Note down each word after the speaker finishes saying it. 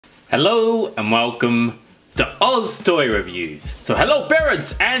Hello and welcome to OzToyReviews. So hello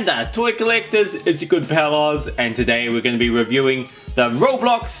parents and toy collectors, it's your good pal Oz, and today we're going to be reviewing the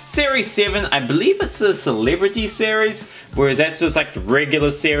Roblox Series 7. I believe it's the Celebrity Series, whereas that's just like the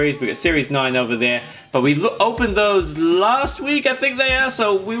regular series. We got Series 9 over there, but we opened those last week, I think they are,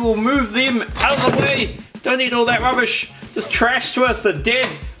 so we will move them out of the way. Don't need all that rubbish, just trash to us, they're dead.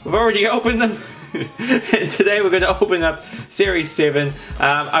 We've already opened them. And today we're going to open up Series 7.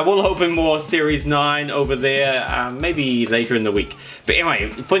 I will open more Series 9 over there, maybe later in the week. But anyway,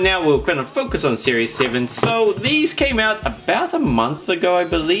 for now we're going to focus on Series 7. So these came out about a month ago, I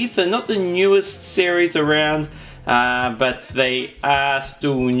believe. They're not the newest series around, but they are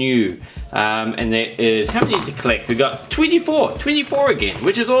still new. And there is, how many to collect? We got 24 again,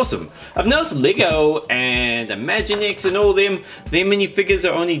 which is awesome. I've noticed Lego and Imaginext and all them, their minifigures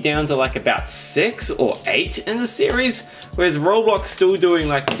are only down to like about 6 or 8 in the series, whereas Roblox still doing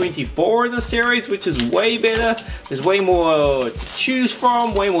like 24 in the series, which is way better. There's way more to choose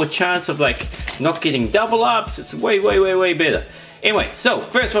from, way more chance of like not getting double ups. It's way better. Anyway, so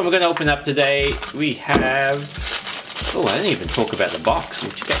first one we're going to open up today, we have... Oh, I didn't even talk about the box.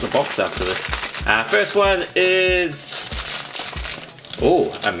 We'll check out the box after this. First one is...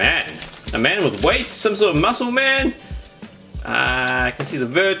 Oh, a man. A man with weights, some sort of muscle man. I can see the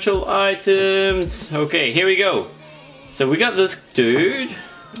virtual items. Okay, here we go. So we got this dude.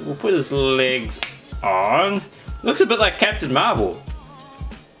 We'll put his legs on. Looks a bit like Captain Marvel.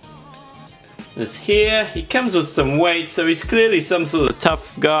 This here, he comes with some weight, so he's clearly some sort of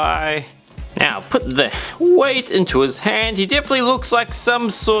tough guy. Now, put the weight into his hand. He definitely looks like some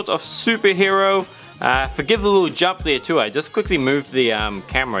sort of superhero. Forgive the little jump there too. I just quickly moved the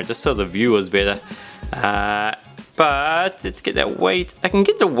camera just so the view was better. But let's get that weight. I can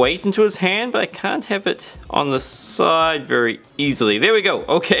get the weight into his hand, but I can't have it on the side very easily. There we go.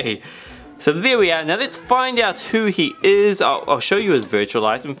 Okay. So there we are. Now let's find out who he is. I'll show you his virtual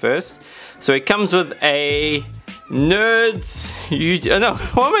item first. So it comes with a... no,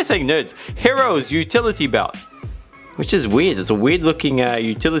 why am I saying nerds? Heroes utility belt, which is weird. It's a weird looking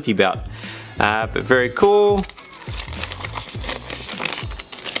utility belt, but very cool.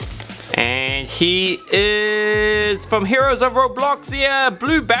 And he is from Heroes of Robloxia,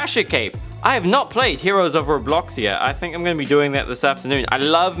 Blue Basher Cape. I have not played Heroes of Robloxia. I think I'm going to be doing that this afternoon. I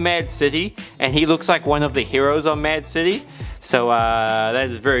love Mad City, and he looks like one of the heroes on Mad City. So that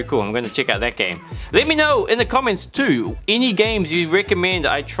is very cool. I'm going to check out that game. Let me know in the comments too, any games you recommend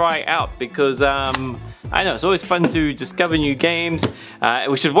I try out, because I know it's always fun to discover new games,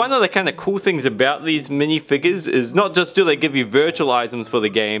 which is one of the kind of cool things about these minifigures, is not just do they give you virtual items for the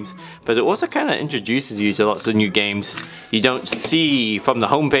games, but it also kind of introduces you to lots of new games you don't see from the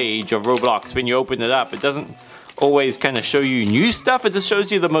homepage of Roblox when you open it up. It doesn't always kind of show you new stuff, it just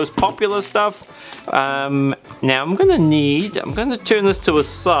shows you the most popular stuff. Now I'm going to turn this to a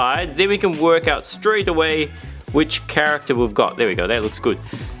side, then we can work out straight away which character we've got. There we go, that looks good.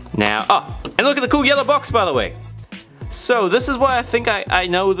 Now, oh, and look at the cool yellow box, by the way. So this is why I think I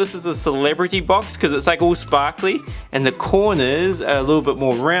know this is a celebrity box, because it's like all sparkly and the corners are a little bit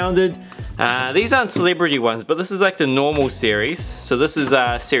more rounded. These aren't celebrity ones, but this is like the normal series. So this is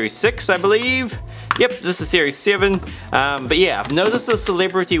Series 6, I believe. Yep, this is Series 7. But yeah, I've noticed the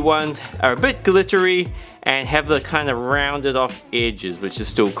celebrity ones are a bit glittery and have the kind of rounded off edges, which is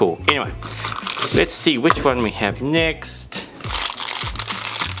still cool. Anyway, let's see which one we have next.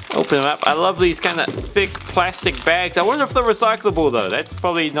 Open them up. I love these kind of thick plastic bags. I wonder if they're recyclable though. That's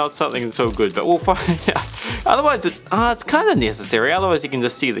probably not something so good, but we'll find out. Otherwise, it's kind of necessary. Otherwise, you can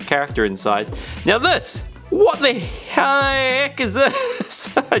just see the character inside. Now this, what the heck is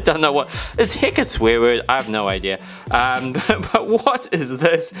this? I don't know what. Is heck a swear word? I have no idea. But what is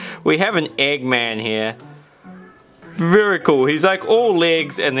this? We have an Eggman here. Very cool. He's like all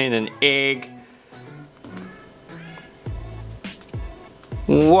legs and then an egg.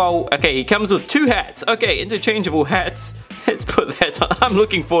 Whoa, okay, he comes with 2 hats. Okay, interchangeable hats. Let's put that on. I'm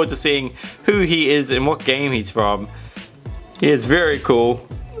looking forward to seeing who he is and what game he's from. He is very cool.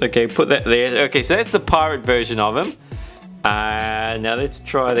 Okay, put that there. Okay, so that's the pirate version of him. Now let's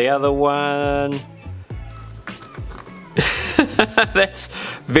try the other one. That's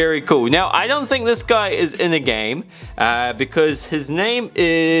very cool. Now, I don't think this guy is in a game because his name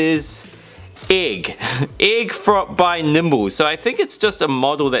is... Egg by Nimble. So I think it's just a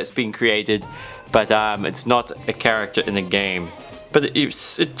model that's been created, but it's not a character in the game. But it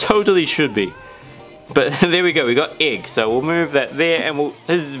totally should be. But there we go, we got Egg. So we'll move that there, and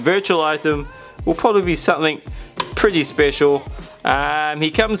his virtual item will probably be something pretty special.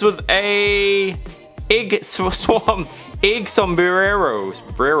 He comes with a egg swarm Egg sombrero.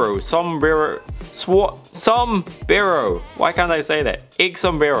 Sombrero. Why can't I say that? Egg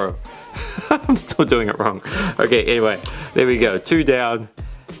sombrero. I'm still doing it wrong. Okay, anyway, there we go. 2 down.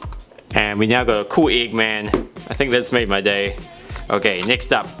 And we now got a cool Eggman. I think that's made my day. Okay,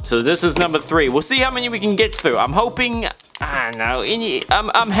 next up. So this is number 3. We'll see how many we can get through. I'm hoping, I don't know,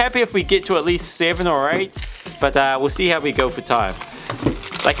 I'm happy if we get to at least 7 or 8. But we'll see how we go for time.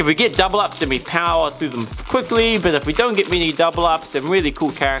 Like if we get double ups, then we power through them quickly. But if we don't get many double ups and really cool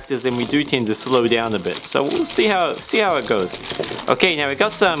characters, then we do tend to slow down a bit. So we'll see how it goes. Okay, now we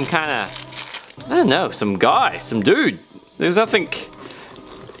got some kind of, I don't know, some guy, some dude. There's nothing.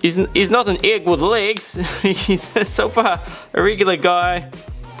 He's not an egg with legs. He's so far a regular guy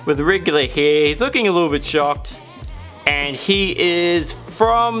with regular hair. He's looking a little bit shocked. And he is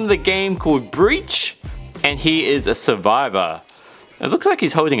from the game called Breach. And he is a survivor. It looks like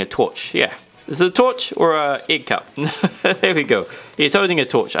he's holding a torch. Yeah. Is it a torch or an egg cup? There we go. He's holding a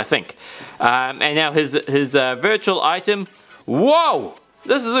torch, I think. And now his virtual item. Whoa!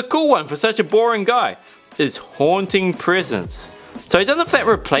 This is a cool one for such a boring guy. Is Haunting Presence. So I don't know if that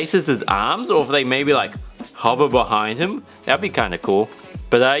replaces his arms or if they maybe like hover behind him. That'd be kind of cool.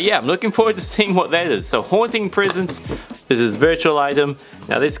 But yeah, I'm looking forward to seeing what that is. So Haunting Presence is his virtual item.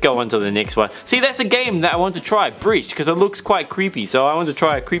 Now let's go on to the next one. See, that's a game that I want to try, Breach, because it looks quite creepy. So I want to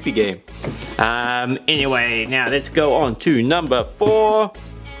try a creepy game. Anyway, now let's go on to number 4.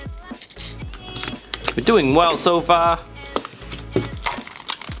 We're doing well so far.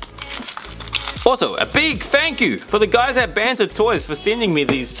 Also, a big thank you for the guys at Banter Toys for sending me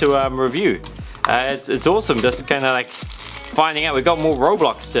these to review. It's awesome just kind of like finding out we got more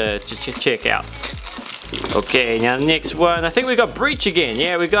Roblox to check out. Okay, now next one, I think we got Breach again.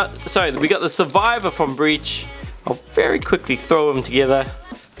 Yeah, we got the Survivor from Breach. I'll very quickly throw them together.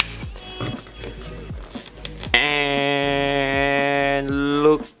 And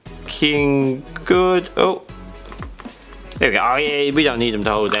looking good. Oh, there we go. Oh yeah, we don't need them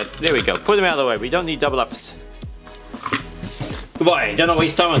to hold that. There we go. Put them out of the way. We don't need double ups. Goodbye. Don't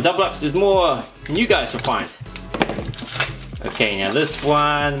waste time on double ups. There's more new guys to find. Okay, now this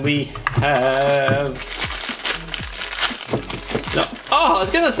one we have. No. Oh, I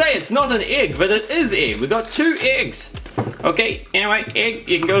was gonna say it's not an egg, but it is egg. We got 2 eggs. Okay, anyway, egg.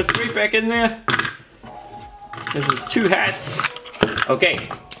 You can go straight back in there. There's 2 hats. Okay,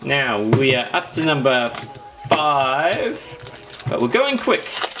 now we are up to number 5, but we're going quick.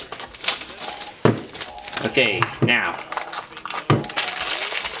 Okay, now.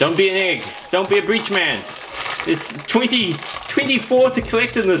 Don't be an egg. Don't be a Breach man. There's 24 to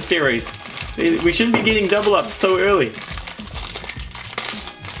collect in this series. We shouldn't be getting double ups so early.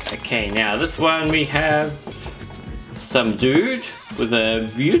 Okay, now this one we have some dude with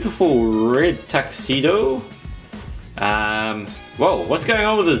a beautiful red tuxedo. Whoa, what's going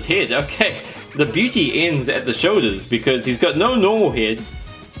on with his head? Okay, the beauty ends at the shoulders because he's got no normal head,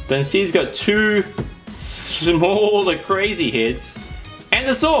 but instead he's got 2 smaller crazy heads and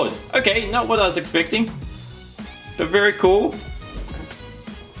a sword. Okay, not what I was expecting, but very cool.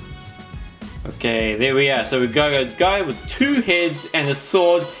 Okay, there we are. So we've got a guy with 2 heads and a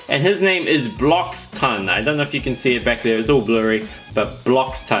sword, and his name is Bloxton. I don't know if you can see it back there, it's all blurry, but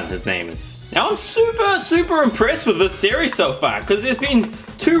Bloxton his name is. Now I'm super impressed with this series so far, because there's been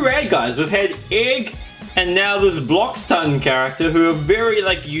 2 rad guys. We've had Egg, and now this Bloxton character, who are very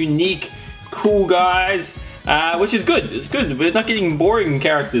like unique, cool guys, which is good. It's good. We're not getting boring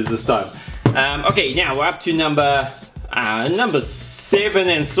characters this time. Okay, now we're up to number 7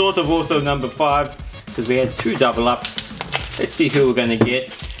 and sort of also number 5, because we had 2 double ups. Let's see who we're gonna get.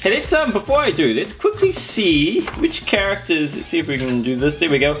 Hey, let's before I do, let's quickly see which characters. Let's see if we can do this. There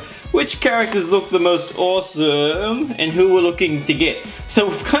we go. Which characters look the most awesome and who we're looking to get. So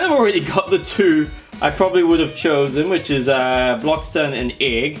we've kind of already got the 2 I probably would have chosen, which is Bloxton and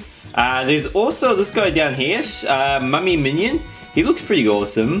Egg. There's also this guy down here, Mummy Minion. He looks pretty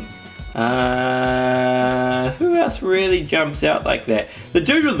awesome. Who else really jumps out like that? The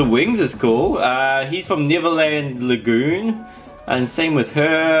dude with the wings is cool. He's from Neverland Lagoon. And same with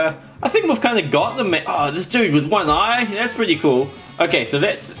her. I think we've kind of got them. Oh, this dude with 1 eye. That's pretty cool. Okay, so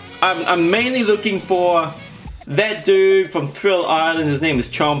that's... I'm mainly looking for that dude from Thrill Island. His name is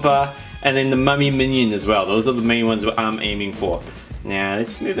Chomper. And then the Mummy Minion as well. Those are the main ones I'm aiming for. Now,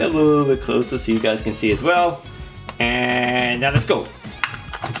 let's move that a little bit closer so you guys can see as well. And now let's go.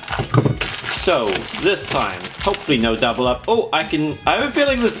 So, this time, hopefully no double up. Oh, I have a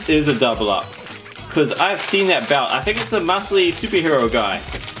feeling this is a double up. Because I've seen that belt. I think it's a muscly superhero guy.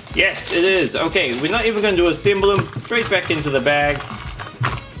 Yes, it is. Okay, we're not even going to assemble him. Straight back into the bag.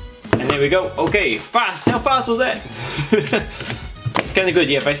 And there we go. Okay, fast. How fast was that? It's kind of good.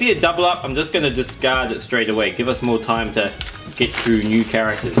 Yeah, if I see a double up, I'm just going to discard it straight away. Give us more time to get through new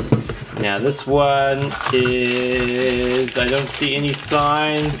characters. Now this one is, I don't see any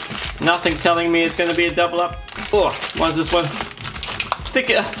sign. Nothing telling me it's going to be a double up. Oh, why is this one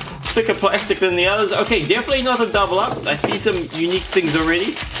thicker plastic than the others? Okay, definitely not a double up. I see some unique things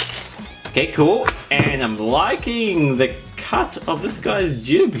already. Okay, cool. And I'm liking the cut of this guy's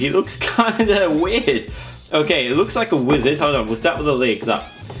jib. He looks kind of weird. Okay, it looks like a wizard. Hold on, we'll start with the legs up.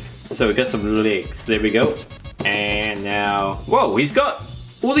 So we got some legs. There we go. And now, whoa, he's got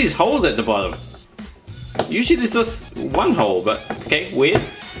all these holes at the bottom. Usually there's just one hole, but okay, weird.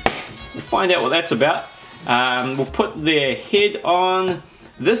 We'll find out what that's about. We'll put their head on.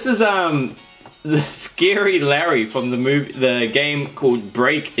 This is the scary Larry from the game called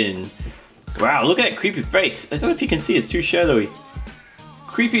Break-In. Wow, look at that creepy face. I don't know if you can see, it's too shadowy.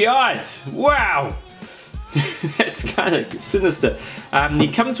 Creepy eyes, wow. That's kind of sinister. He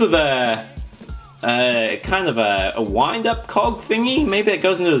comes with a kind of a wind-up cog thingy. Maybe that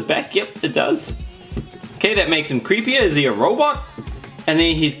goes into his back. Yep, it does. Okay, that makes him creepier. Is he a robot? And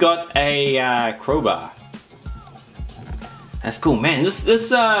then he's got a crowbar. That's cool, man.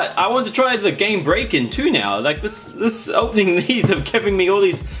 This I want to try the game Break-In too now. Like this opening these have given me all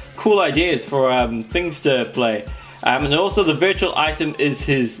these cool ideas for things to play. And also the virtual item is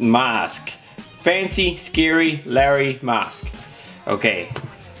his mask. Fancy, scary Larry mask. Okay.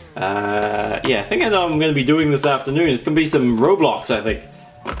 Yeah, I think I know I'm going to be doing this afternoon. It's going to be some Roblox, I think,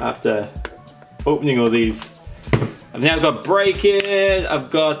 after opening all these. I've now got Break-In.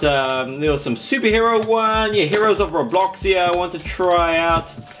 I've got, there was some superhero one. Yeah, Heroes of Roblox here I want to try out.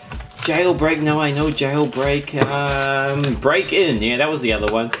 Jailbreak, no, I know Jailbreak. Break-In, yeah, that was the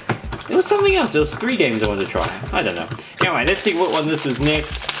other one. There was something else. There was 3 games I wanted to try. I don't know. Anyway, let's see what one this is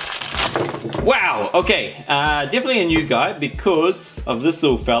next. Wow, okay, definitely a new guy because of this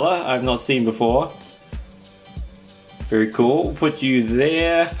little fella I've not seen before. Very cool, we'll put you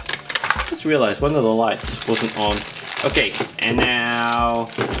there. Just realized one of the lights wasn't on. Okay, and now...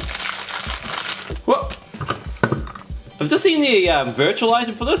 Whoop! I've just seen the virtual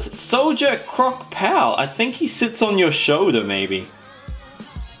item for this. Soldier Croc Pal. I think he sits on your shoulder maybe.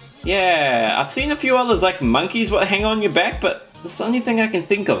 Yeah, I've seen a few others like monkeys what hang on your back, but that's the only thing I can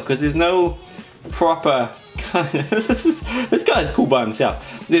think of because there's no proper kind of this guy's cool by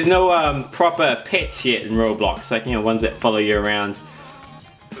himself. There's no proper pets yet in Roblox, like, you know, ones that follow you around.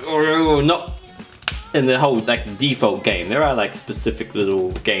 Or not in the whole like default game. There are like specific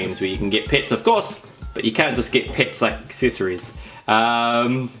little games where you can get pets, of course, but you can't just get pets like accessories.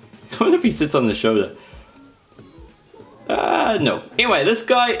 I wonder if he sits on the shoulder. No. Anyway, this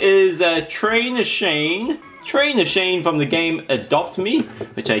guy is Trainer Shane. Trainer Shane from the game Adopt Me,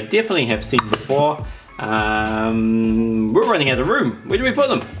 which I definitely have seen before. We're running out of room. Where do we put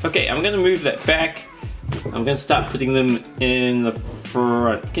them? Okay, I'm going to move that back. I'm going to start putting them in the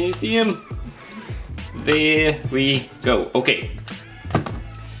front. Can you see him? There we go. Okay.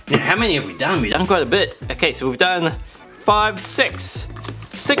 Now, how many have we done? We've done quite a bit. Okay, so we've done 5, 6.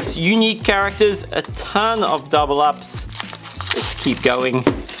 6 unique characters, a ton of double ups. Let's keep going.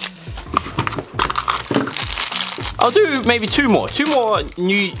 I'll do maybe 2 more. 2 more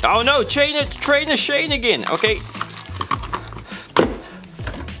new... Oh no, Trainer Shane again. Okay.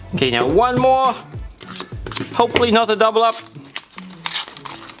 Okay, now 1 more. Hopefully not a double up.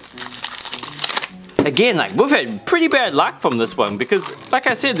 Again, like, we've had pretty bad luck from this one because, like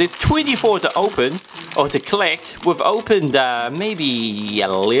I said, there's 24 to open or to collect. We've opened maybe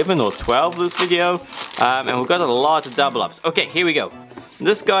 11 or 12 this video, and we've got a lot of double ups. Okay, here we go.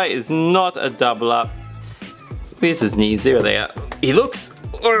 This guy is not a double up. Where's his knees? There they are. He looks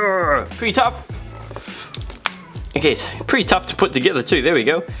pretty tough. Okay, it's pretty tough to put together too. There we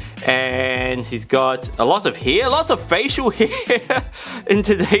go. And he's got a lot of hair, lots of facial hair in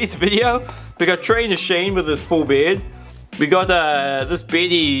today's video. We got Trainer Shane with his full beard. We got this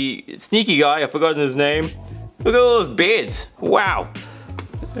beardy, sneaky guy, I've forgotten his name. Look at all those beards. Wow.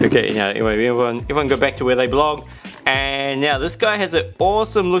 Okay, now anyway, everyone go back to where they belong. And now this guy has an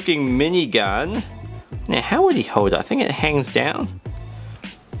awesome looking minigun. Now how would he hold it? I think it hangs down.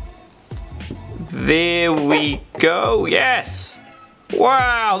 There we go, yes!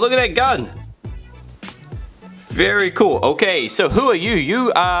 Wow, look at that gun! Very cool. Okay, so who are you?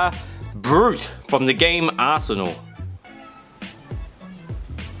 You are Brute from the game Arsenal.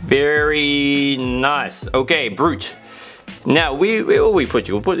 Very nice. Okay, Brute. Now, where will we put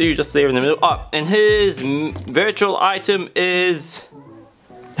you? We'll put you just there in the middle. Oh, and his virtual item is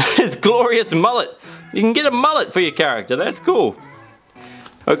his glorious mullet. You can get a mullet for your character, that's cool.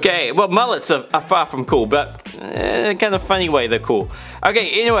 Okay, well, mullets are far from cool, but kind of funny way they're cool.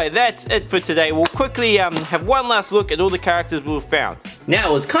 Okay, anyway, that's it for today. We'll quickly have one last look at all the characters we've found. Now,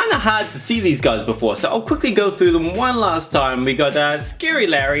 it was kind of hard to see these guys before, so I'll quickly go through them one last time. We got Scary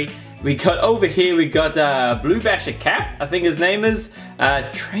Larry. We got over here, we got Blue Basher Cap, I think his name is.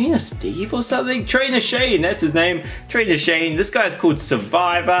 Trainer Steve or something? Trainer Shane, that's his name. Trainer Shane. This guy's called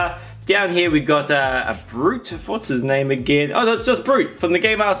Survivor. Down here we got a Brute. What's his name again? Oh, no, it's just Brute from the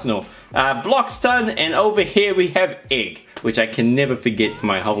game Arsenal. Bloxton, and over here we have Egg, which I can never forget for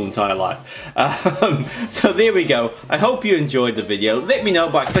my whole entire life. So there we go. I hope you enjoyed the video. Let me know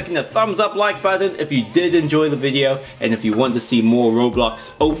by clicking the thumbs up like button if you did enjoy the video, and if you want to see more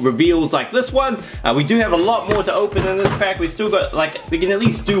Roblox reveals like this one. We do have a lot more to open in this pack. We still got, like, we can at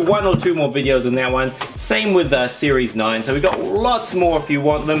least do 1 or 2 more videos in that one. Same with Series 9, so we got lots more if you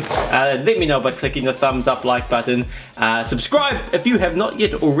want them. Let me know by clicking the thumbs up like button. Subscribe if you have not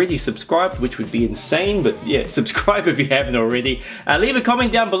yet already subscribed, which would be insane, but yeah, subscribe if you haven't already. Leave a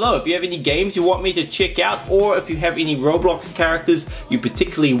comment down below if you have any games you want me to check out, or if you have any Roblox characters you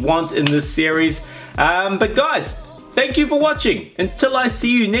particularly want in this series. But guys, thank you for watching. Until I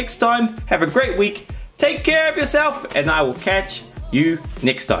see you next time, have a great week, take care of yourself, and I will catch you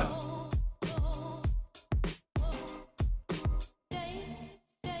next time.